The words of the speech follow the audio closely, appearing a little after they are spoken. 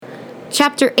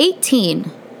Chapter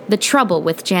 18, The Trouble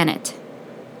with Janet.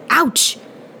 Ouch!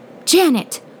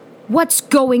 Janet! What's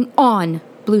going on?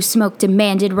 Blue Smoke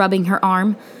demanded, rubbing her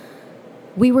arm.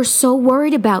 We were so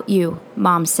worried about you,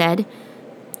 Mom said.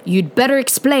 You'd better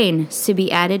explain,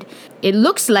 Sibby added. It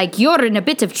looks like you're in a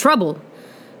bit of trouble.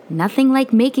 Nothing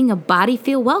like making a body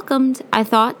feel welcomed, I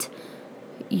thought.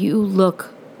 You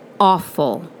look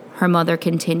awful, her mother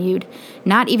continued,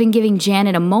 not even giving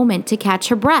Janet a moment to catch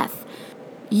her breath.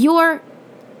 You're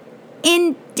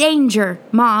in danger,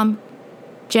 Mom,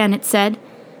 Janet said.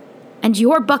 And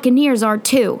your Buccaneers are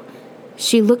too.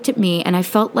 She looked at me and I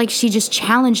felt like she just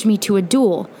challenged me to a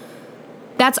duel.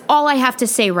 That's all I have to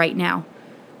say right now.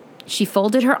 She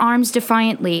folded her arms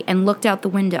defiantly and looked out the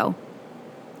window.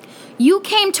 You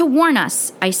came to warn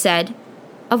us, I said.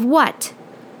 Of what?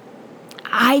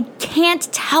 I can't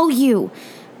tell you.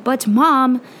 But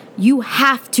Mom, you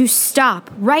have to stop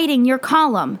writing your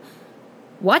column.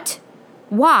 What?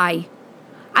 Why?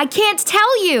 I can't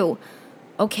tell you.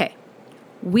 Okay,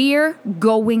 we're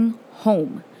going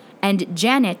home. And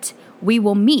Janet, we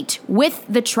will meet with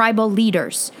the tribal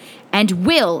leaders. And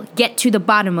we'll get to the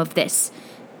bottom of this.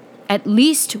 At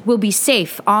least we'll be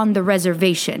safe on the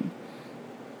reservation.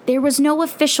 There was no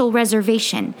official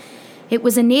reservation. It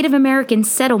was a Native American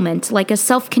settlement, like a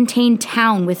self-contained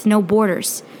town with no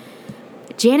borders.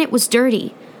 Janet was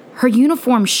dirty. Her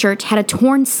uniform shirt had a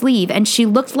torn sleeve, and she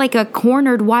looked like a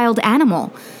cornered wild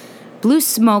animal. Blue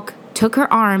Smoke took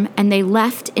her arm, and they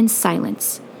left in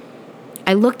silence.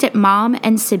 I looked at Mom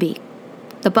and Sibby.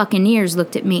 The Buccaneers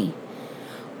looked at me.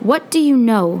 What do you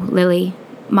know, Lily?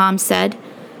 Mom said.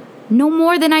 No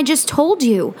more than I just told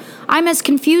you. I'm as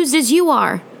confused as you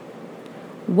are.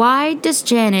 Why does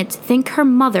Janet think her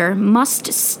mother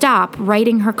must stop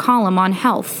writing her column on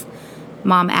health?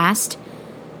 Mom asked.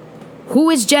 Who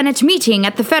is Janet meeting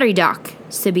at the ferry dock?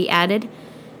 Sibby added.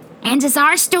 And is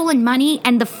our stolen money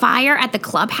and the fire at the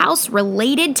clubhouse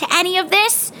related to any of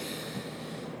this?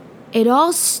 It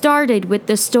all started with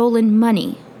the stolen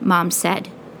money, Mom said.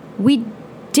 We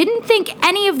didn't think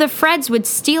any of the Freds would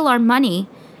steal our money,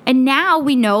 and now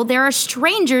we know there are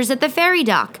strangers at the ferry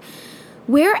dock.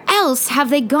 Where else have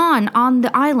they gone on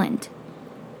the island?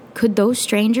 Could those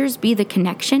strangers be the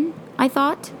connection? I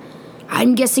thought.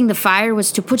 I'm guessing the fire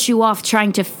was to put you off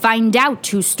trying to find out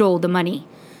who stole the money.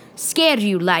 Scare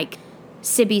you like,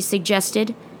 Sibby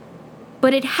suggested.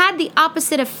 But it had the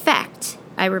opposite effect,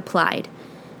 I replied.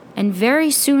 And very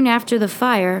soon after the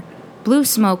fire, Blue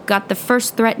Smoke got the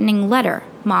first threatening letter,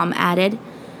 Mom added.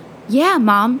 Yeah,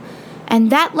 Mom,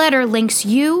 and that letter links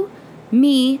you,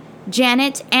 me,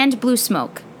 Janet, and Blue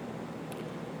Smoke.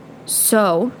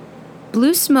 So,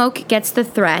 Blue Smoke gets the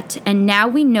threat, and now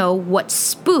we know what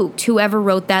spooked whoever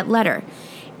wrote that letter.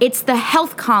 It's the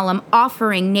health column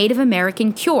offering Native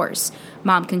American cures,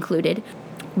 Mom concluded.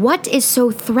 What is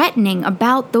so threatening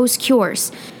about those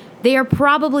cures? They are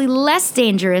probably less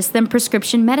dangerous than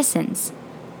prescription medicines.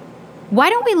 Why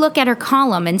don't we look at her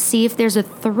column and see if there's a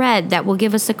thread that will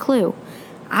give us a clue?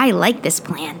 I like this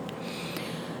plan.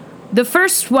 The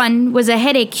first one was a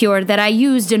headache cure that I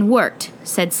used and worked,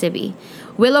 said Sibby.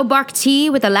 Willow bark tea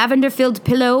with a lavender-filled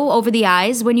pillow over the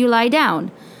eyes when you lie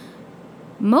down.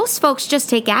 Most folks just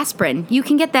take aspirin. You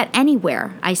can get that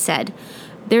anywhere, I said.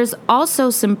 There's also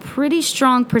some pretty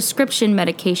strong prescription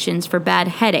medications for bad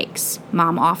headaches,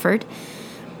 Mom offered.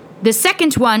 The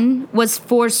second one was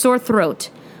for sore throat.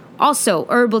 Also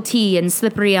herbal tea and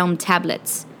slippery elm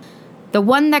tablets. The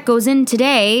one that goes in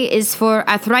today is for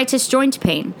arthritis joint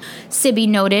pain, Sibby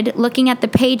noted, looking at the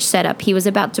page setup he was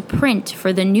about to print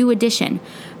for the new edition.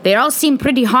 They all seem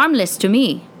pretty harmless to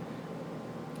me.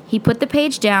 He put the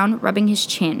page down, rubbing his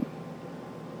chin.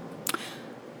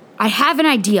 I have an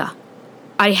idea.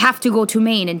 I have to go to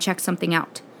Maine and check something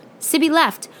out. Sibby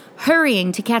left,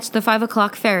 hurrying to catch the 5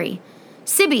 o'clock ferry.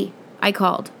 Sibby, I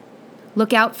called.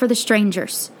 Look out for the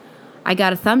strangers. I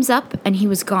got a thumbs up, and he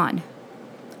was gone.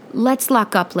 Let's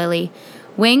lock up, Lily.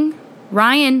 Wing,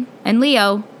 Ryan, and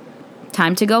Leo.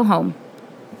 Time to go home.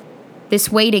 This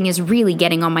waiting is really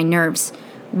getting on my nerves.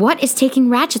 What is taking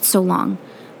Ratchet so long?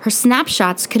 Her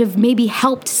snapshots could have maybe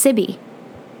helped Sibby.